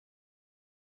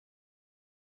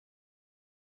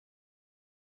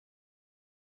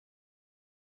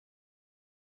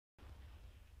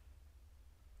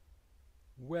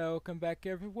Welcome back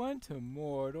everyone to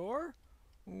Mordor,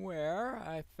 where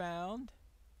I found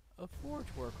a forge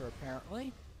worker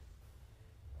apparently.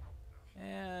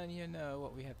 And you know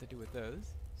what we have to do with those,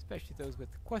 especially those with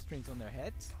quest rings on their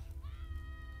heads.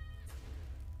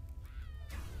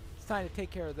 It's time to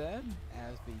take care of them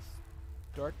as we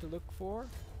start to look for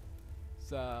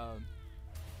some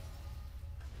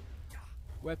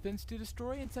weapons to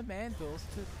destroy and some anvils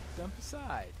to dump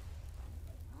aside.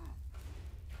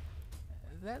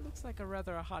 That looks like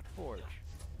a hot forge.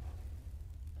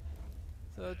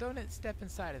 So don't step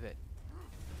inside of it.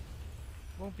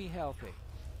 Won't be healthy.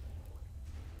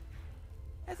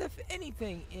 As if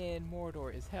anything in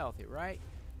Mordor is healthy, right?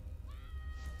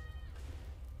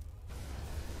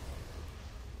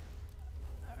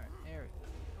 Alright, there we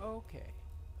go. Okay.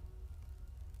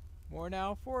 More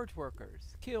now forge workers.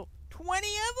 Kill 20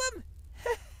 of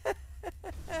them?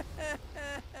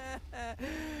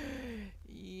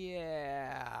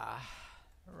 Yeah.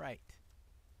 Right.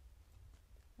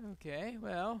 Okay,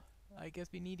 well, I guess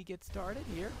we need to get started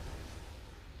here.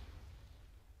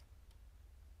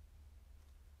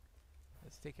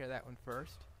 Let's take care of that one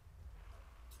first.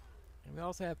 And we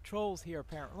also have trolls here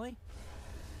apparently.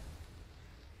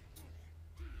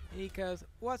 Because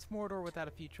what's Mordor without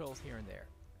a few trolls here and there?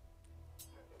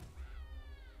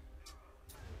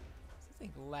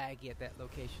 Something laggy at that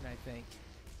location, I think.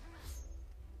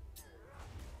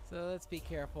 So let's be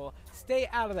careful. Stay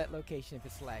out of that location if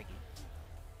it's laggy.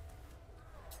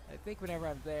 I think whenever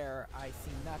I'm there, I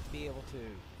seem not to be able to.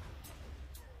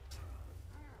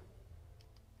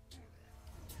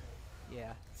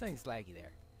 Yeah, something's laggy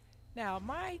there. Now,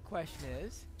 my question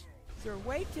is there a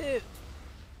way to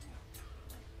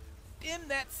dim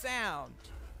that sound?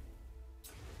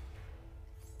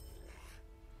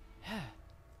 I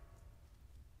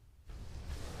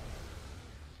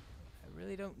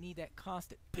really don't need that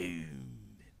constant boom,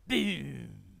 boom,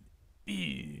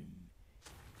 boom,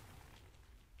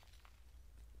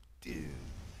 doom,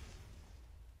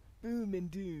 boom and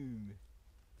doom.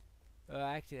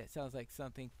 Actually, that sounds like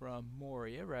something from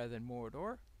Moria rather than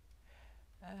Mordor.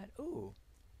 And ooh,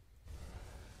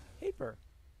 paper.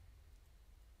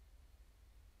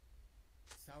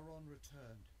 Sauron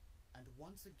returned, and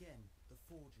once again the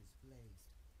forges blazed.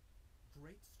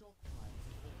 Great stockpiles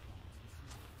of ornaments were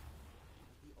smelted,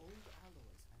 but the old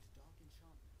alloys and dark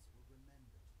enchantments were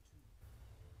remembered too.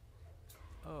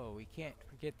 Oh, we can't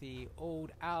forget the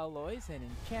old alloys and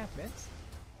enchantments.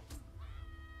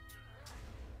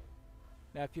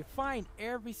 Now, if you find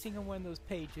every single one of those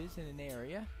pages in an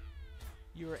area,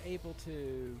 you are able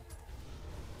to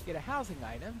get a housing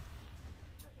item.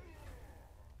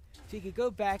 So you could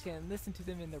go back and listen to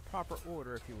them in their proper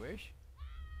order if you wish,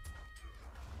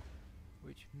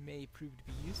 which may prove to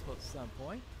be useful at some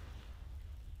point.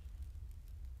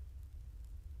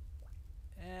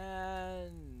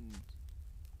 And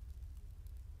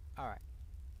alright.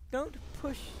 Don't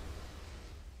push.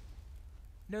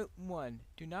 Note 1.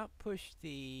 Do not push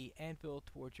the anvil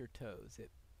towards your toes. It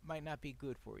might not be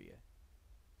good for you.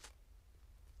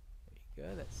 There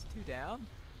you go. That's 2 down.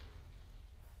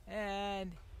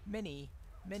 And many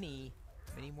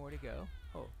more to go.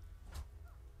 Oh.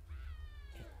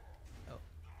 Oh.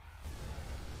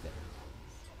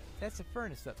 That's a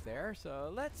furnace up there,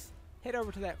 so let's head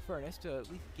over to that furnace to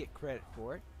at least get credit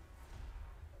for it.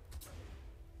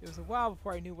 It was a while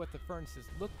before I knew what the furnaces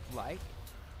looked like,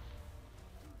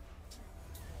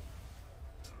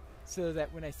 so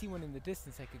that when I see one in the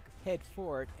distance I could head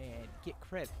for it and get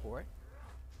credit for it.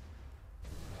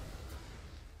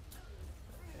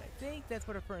 And I think that's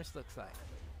what a furnace looks like.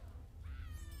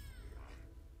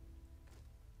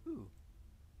 Ooh.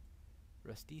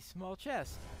 Rusty small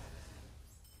chest.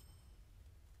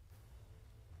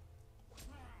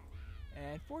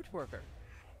 And forge worker.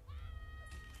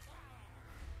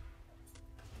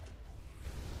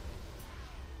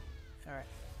 Alright.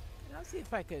 And I'll see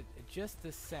if I could adjust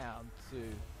the sound to...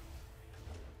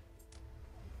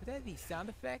 Would that be sound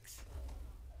effects?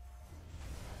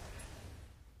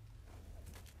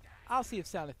 I'll see if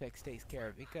sound effects takes care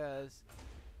of it, because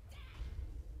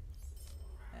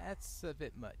that's a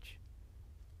bit much.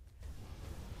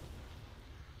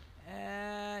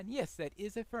 And yes, that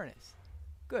is a furnace.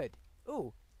 Good.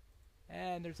 Ooh.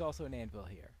 And there's also an anvil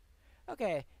here.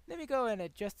 Okay, let me go and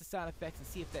adjust the sound effects and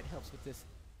see if that helps with this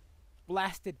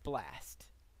blasted blast.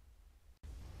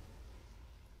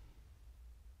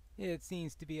 It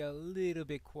seems to be a little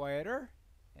bit quieter.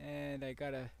 And I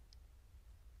got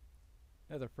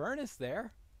another furnace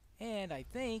there. And I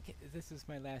think this is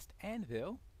my last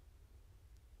anvil.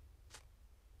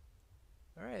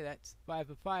 Alright, that's 5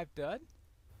 of 5 done.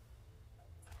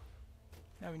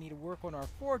 Now we need to work on our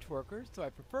forge workers, so I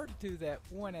prefer to do that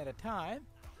one at a time.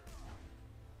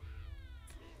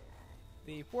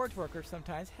 The forge workers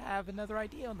sometimes have another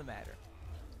idea on the matter.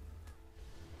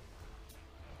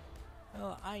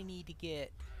 Well, I need to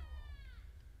get...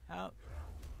 How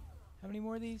many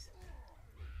more of these?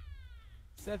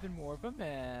 7 more of them,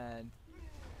 and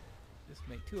just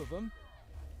make 2 of them.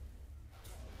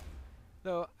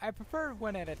 Though I prefer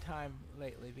one at a time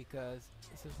lately because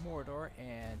this is Mordor,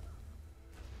 and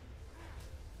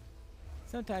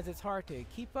sometimes it's hard to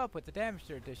keep up with the damage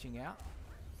they're dishing out.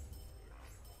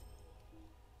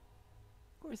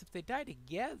 Of course, if they die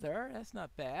together, that's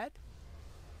not bad.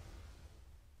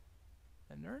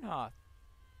 A Nernhoth.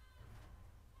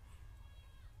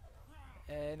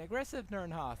 An aggressive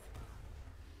Nernhoth.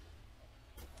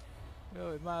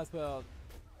 Well, we might as well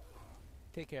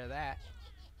take care of that.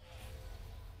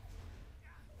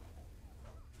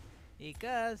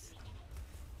 Because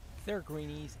they're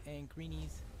greenies, and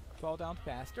greenies fall down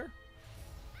faster.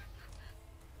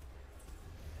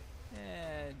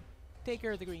 And take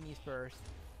care of the greenies first.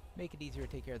 Make it easier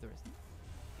to take care of the rest.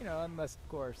 You know, unless, of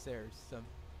course, there's some...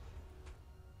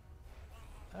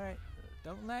 Alright,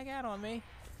 don't lag out on me.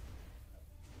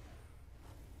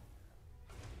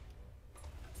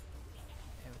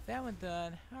 And with that one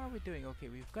done, how are we doing? Okay,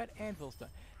 we've got anvils done.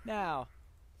 Now,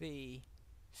 the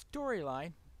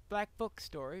storyline, Black Book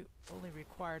story, only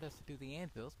required us to do the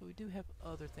anvils, but we do have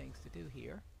other things to do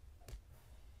here.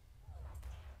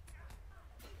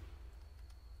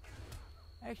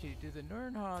 Actually, do the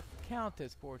Nernhoth count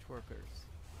as forge workers?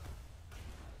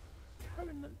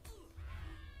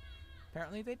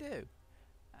 Apparently they do.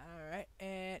 Alright,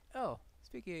 and... Oh,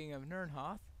 speaking of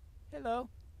Nernhoth, hello.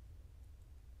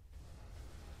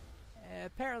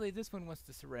 Apparently this one wants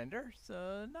to surrender,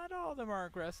 so not all of them are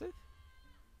aggressive.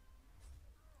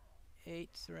 8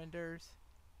 surrenders.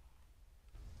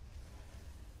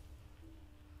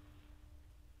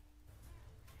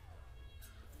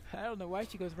 I don't know why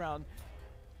she goes around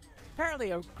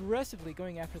apparently aggressively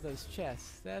going after those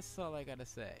chests. That's all I gotta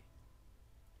say.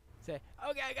 Say,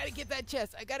 okay, I gotta get that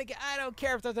chest. I don't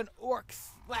care if there's an orc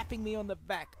slapping me on the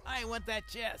back. I want that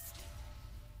chest.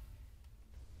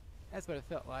 That's what it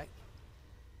felt like.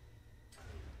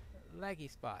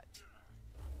 Laggy spot.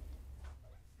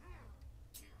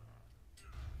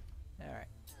 Alright.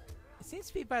 It seems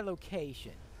to be by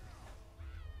location.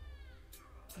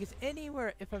 Because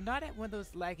anywhere, if I'm not at one of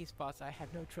those laggy spots, I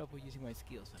have no trouble using my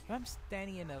skills. If I'm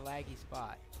standing in a laggy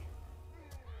spot,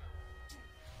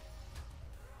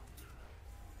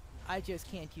 I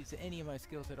just can't use any of my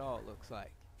skills at all, it looks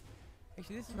like.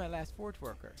 Actually, this is my last forge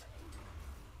worker.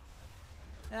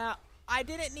 Now, I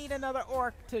didn't need another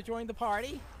orc to join the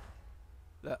party.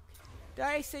 Look, did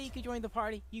I say you could join the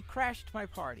party? You crashed my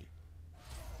party.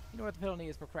 You know what the penalty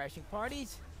is for crashing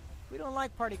parties? We don't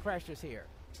like party crashers here.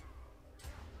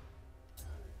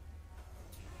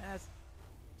 That's...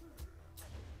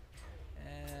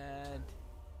 And...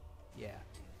 yeah.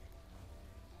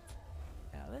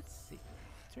 Now, let's see.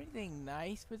 Is there anything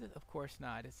nice with it? Of course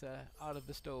not. It's a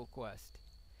out-of-bestow quest.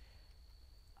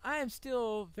 I am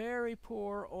still very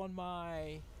poor on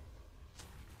my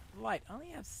light. I only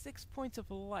have 6 points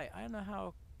of light. I don't know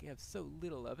how I have so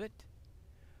little of it.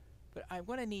 But I'm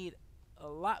going to need a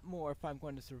lot more if I'm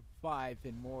going to survive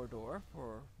in Mordor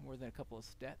for more than a couple of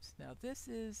steps. Now this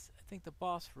is, I think, the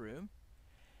boss room.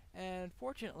 And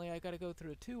fortunately I got to go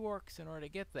through 2 orcs in order to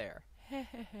get there.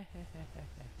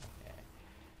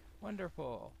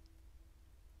 Wonderful.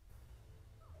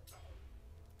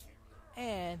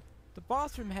 And the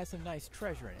boss room has some nice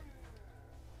treasure in it.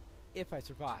 If I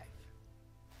survive.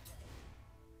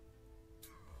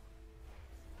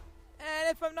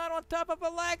 And if I'm not on top of a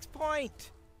lax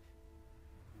point!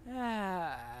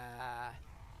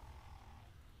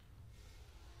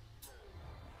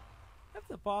 If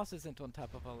the boss isn't on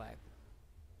top of a lag.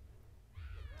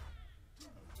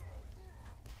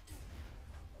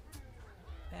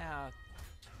 Now,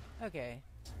 okay.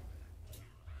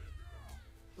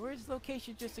 Where's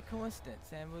location just a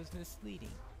coincidence and was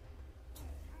misleading?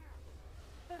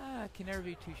 Can never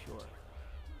be too sure.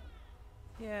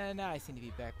 Yeah, now I seem to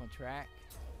be back on track.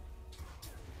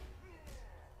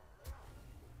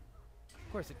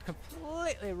 Of course, it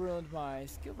completely ruined my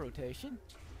skill rotation,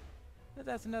 but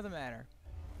that's another matter.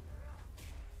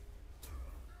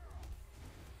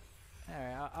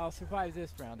 Alright, I'll survive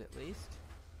this round at least.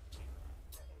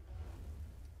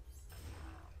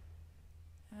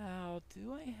 Now,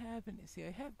 do I have any... See,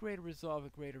 I have greater resolve, a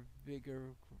greater vigor,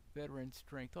 veteran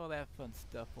strength, all that fun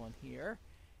stuff on here.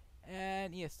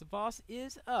 And yes, the boss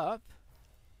is up.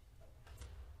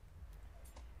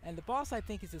 And the boss, I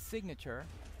think, is a signature.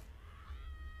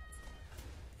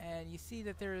 And you see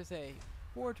that there is a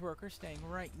forge worker staying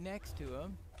right next to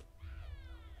him.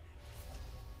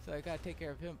 So I gotta take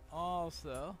care of him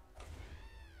also.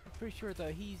 I'm pretty sure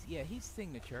though he's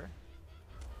signature.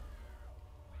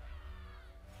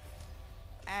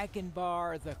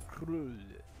 Akenbar the Krull.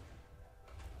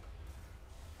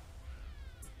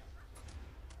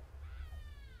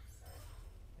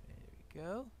 There we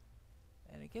go.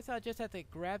 And I guess I'll just have to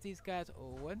grab these guys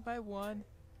one by one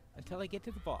until I get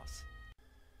to the boss.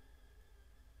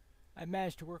 I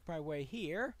managed to work my way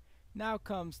here. Now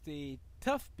comes the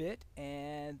tough bit,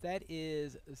 and that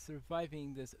is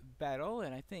surviving this battle,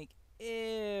 and I think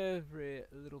every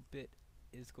little bit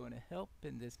is going to help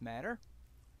in this matter.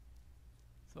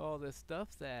 So all this stuff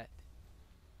that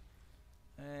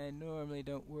I normally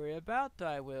don't worry about,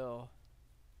 I will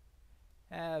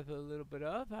have a little bit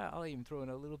of. I'll even throw in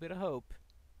a little bit of hope.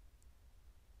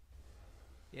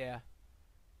 Yeah,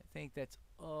 I think that's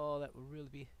all that will really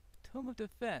be. Tome of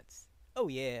Defense. Oh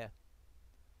yeah.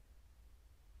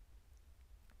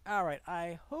 Alright,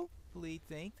 I hopefully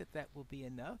think that that will be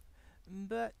enough,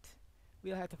 but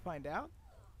we'll have to find out.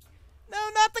 No,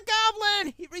 not the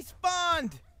goblin! He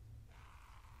respawned!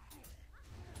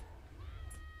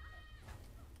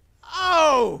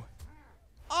 Oh!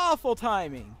 Awful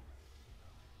timing.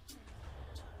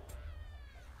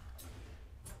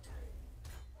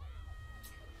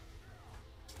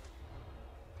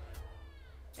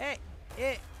 Hey,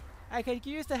 I could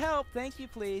use the help. Thank you,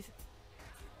 please.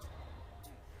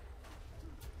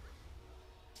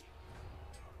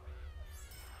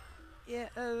 Yeah,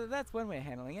 that's one way of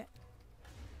handling it.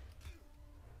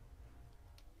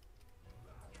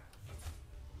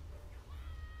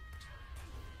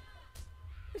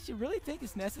 Does she really think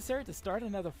it's necessary to start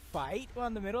another fight while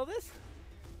in the middle of this?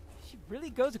 She really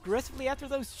goes aggressively after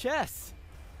those chests.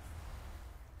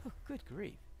 Oh, good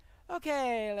grief.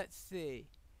 Okay, let's see.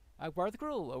 Akbar the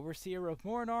Cruel, overseer of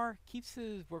Mordor, keeps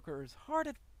his workers hard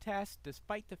at task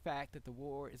despite the fact that the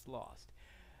war is lost.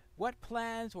 What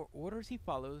plans or orders he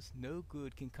follows, no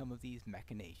good can come of these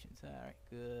machinations. Alright,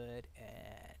 good.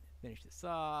 And finish this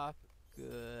off.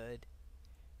 Good.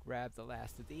 Grab the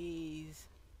last of these.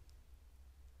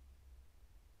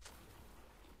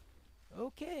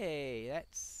 Okay,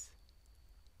 that's...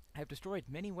 I've destroyed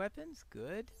many weapons.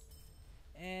 Good.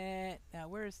 And now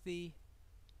where's the...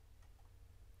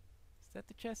 Is that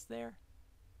the chest there?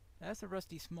 That's a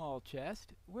rusty small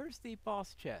chest. Where's the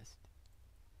boss chest?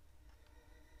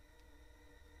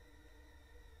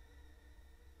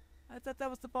 I thought that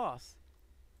was the boss.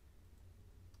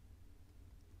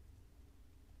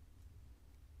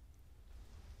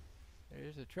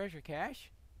 There's a treasure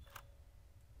cache.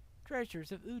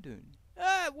 Treasures of Udun.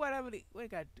 How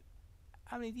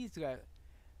many of these got?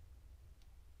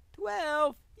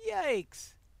 12!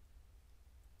 Yikes!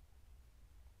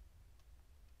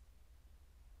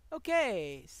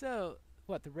 Okay, so,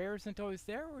 what, the rare isn't always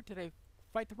there, or did I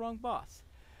fight the wrong boss?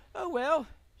 Oh well,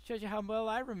 shows you how well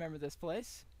I remember this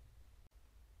place.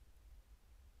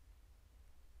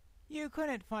 You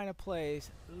couldn't find a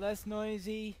place less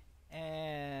noisy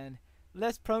and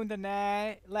less prone to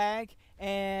lag,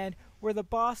 and where the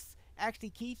boss actually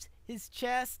keeps his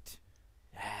chest.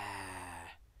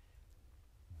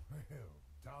 Well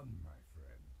done, my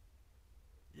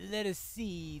friend. Let us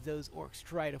see those orcs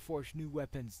try to forge new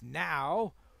weapons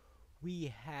now.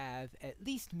 We have at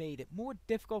least made it more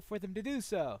difficult for them to do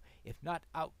so, if not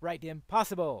outright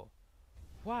impossible.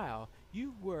 While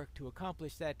you worked to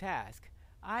accomplish that task,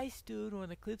 I stood on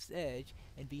the cliff's edge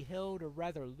and beheld a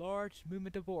rather large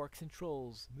movement of orcs and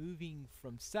trolls moving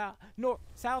from south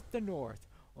to north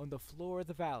on the floor of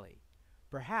the valley.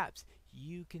 Perhaps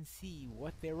you can see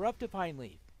what they're up to,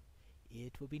 Pineleaf.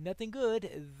 It will be nothing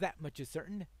good, that much is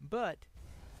certain, but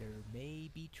there may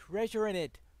be treasure in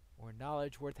it, or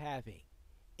knowledge worth having.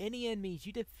 Any enemies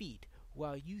you defeat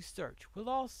while you search will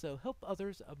also help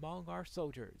others among our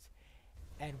soldiers,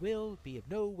 and will be of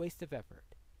no waste of effort.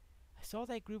 I saw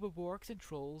that group of orcs and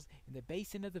trolls in the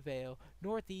basin of the vale,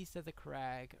 northeast of the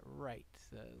crag. Right,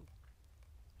 so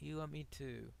you want me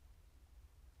to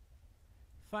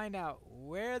find out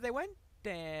where they went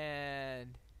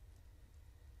and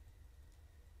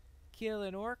kill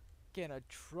an orc and a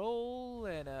troll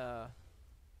and a...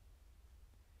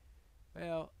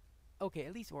 Well, okay,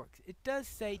 at least orcs. It does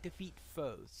say defeat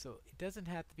foes, so it doesn't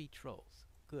have to be trolls.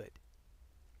 Good.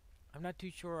 I'm not too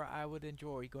sure I would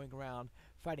enjoy going around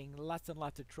fighting lots and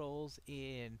lots of trolls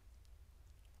in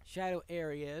shadow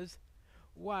areas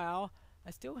while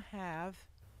I still have,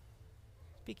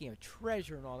 speaking of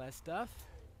treasure and all that stuff,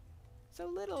 so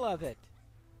little of it.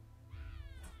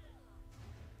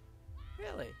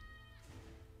 Really?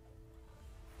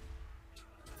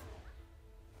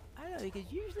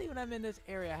 because usually when I'm in this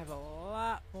area I have a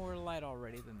lot more light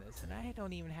already than this, and I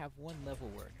don't even have one level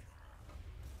worth.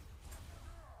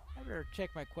 I better check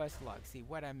my quest log, see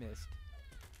what I missed.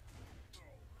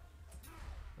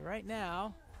 But right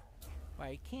now, what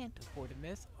I can't afford to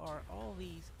miss are all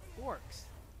these orcs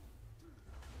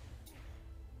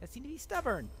that seem to be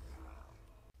stubborn.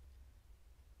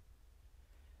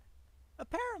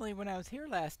 Apparently, when I was here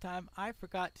last time, I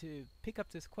forgot to pick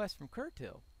up this quest from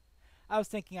Kurtil. I was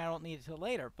thinking I don't need it till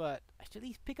later, but I should at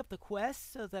least pick up the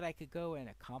quest so that I could go and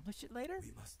accomplish it later.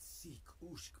 We must seek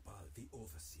Ushkbal the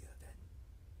Overseer, then.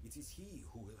 It is he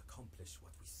who will accomplish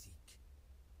what we seek.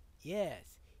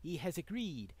 Yes, he has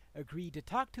agreed to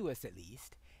talk to us at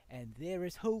least, and there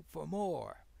is hope for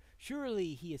more.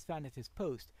 Surely he has found at his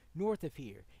post north of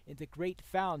here in the Great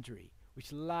Foundry,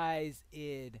 which lies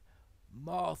in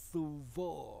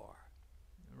Mothuvor.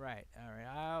 Right,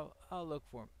 alright, I'll look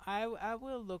for him. I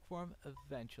will look for him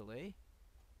eventually.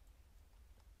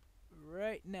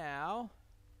 Right now,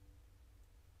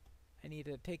 I need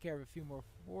to take care of a few more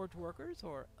forge workers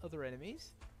or other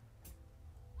enemies.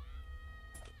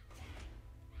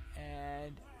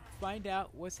 And find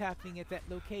out what's happening at that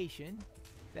location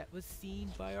that was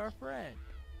seen by our friend.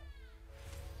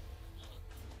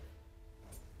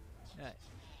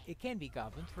 It can be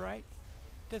goblins, right?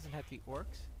 Doesn't have to be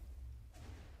orcs.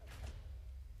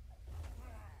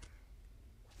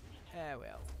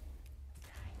 Well.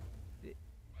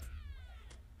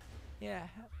 Yeah,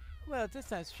 well, this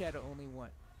time Shadow only won.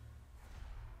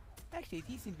 Actually,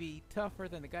 these seem to be tougher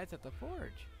than the guys at the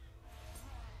forge.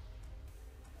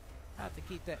 I'll have to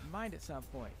keep that in mind at some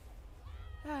point.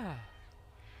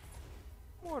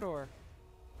 Mordor.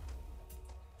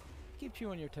 Keeps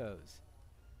you on your toes.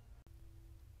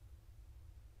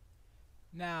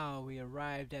 Now we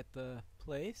arrived at the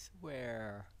place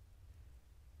where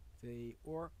the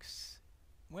orcs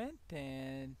went,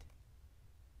 and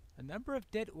a number of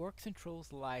dead orcs and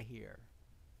trolls lie here.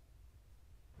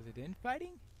 Was it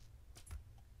infighting?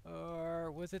 Or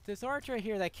was it this archer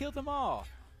here that killed them all?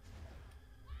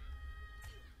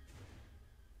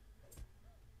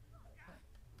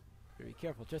 Be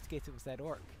careful, just in case it was that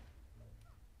orc.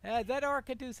 That orc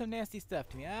could do some nasty stuff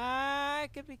to me. I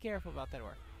could be careful about that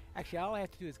orc. Actually, all I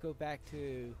have to do is go back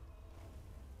to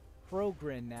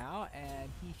Krogrin now, and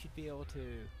he should be able to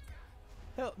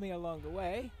help me along the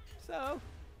way. So,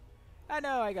 I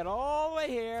know I got all the way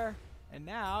here, and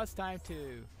now it's time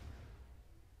to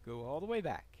go all the way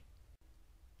back.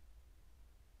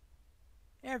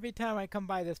 Every time I come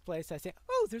by this place, I say,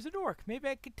 oh, there's an orc. Maybe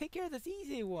I could take care of this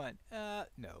easy one.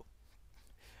 No.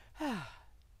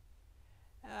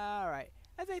 Alright,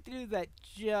 I think they do that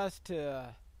just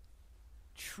to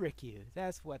trick you.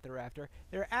 That's what they're after.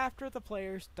 They're after the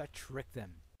players to trick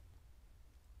them.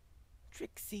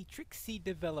 Tricksy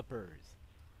developers.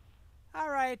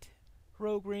 Alright,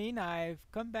 Krogrin, I've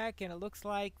come back and it looks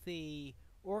like the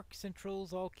orcs and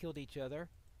trolls all killed each other.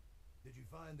 Did you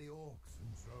find the orcs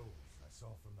and trolls I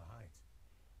saw from the height?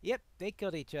 Yep, they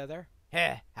killed each other.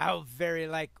 Heh, how very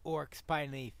like orcs,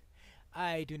 Pineleaf.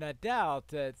 I do not doubt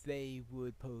that they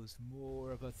would pose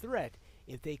more of a threat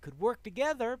if they could work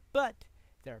together, but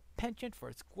their penchant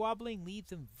for squabbling leaves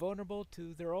them vulnerable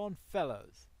to their own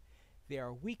fellows. They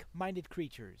are weak-minded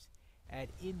creatures, and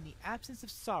in the absence of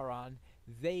Sauron,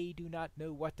 they do not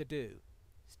know what to do.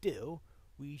 Still,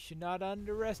 we should not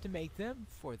underestimate them,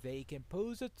 for they can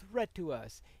pose a threat to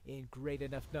us in great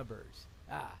enough numbers.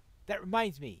 Ah, that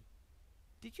reminds me.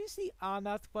 Did you see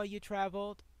Anath while you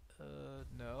traveled?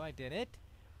 No, I didn't.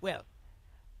 Well,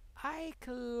 I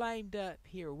climbed up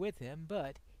here with him,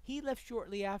 but he left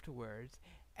shortly afterwards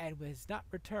and has not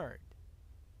returned.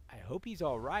 I hope he's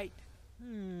all right.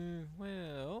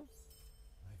 Well...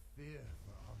 I fear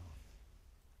for Anath.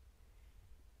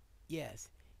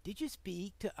 Yes. Did you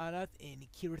speak to Anath in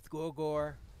Cirith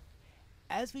Gorgor?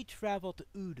 As we traveled to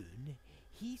Udun,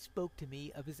 he spoke to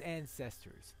me of his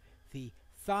ancestors, the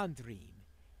Thandrim,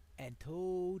 and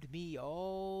told me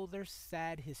all their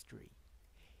sad history.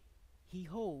 He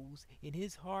holds in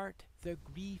his heart the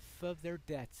grief of their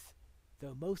deaths,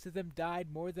 though most of them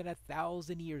died more than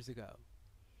 1,000 years ago.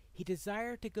 He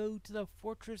desired to go to the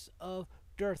fortress of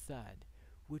Durthand,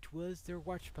 which was their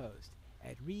watchpost,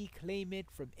 and reclaim it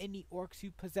from any orcs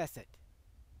who possess it.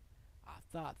 I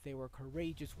thought they were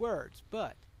courageous words,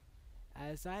 but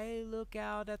as I look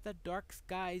out at the dark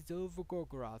skies over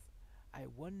Gorgoroth, I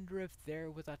wonder if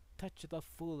there was a touch of the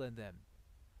fool in them.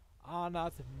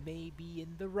 Anath may be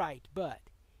in the right, but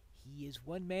he is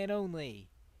one man only,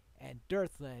 and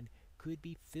Durthland could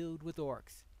be filled with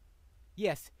orcs.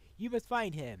 Yes, you must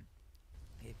find him,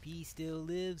 if he still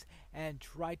lives, and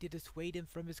try to dissuade him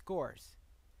from his course.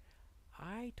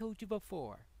 I told you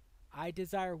before, I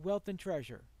desire wealth and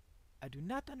treasure. I do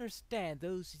not understand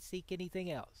those who seek anything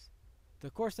else.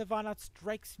 The course of Anat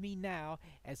strikes me now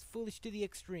as foolish to the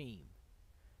extreme.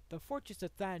 The fortress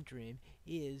of Thandrim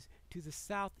is to the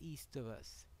southeast of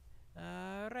us.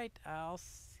 Right, I'll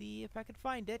see if I can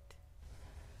find it.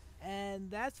 And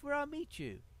that's where I'll meet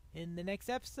you in the next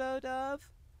episode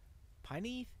of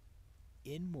Pineleaf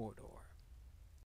in Mordor.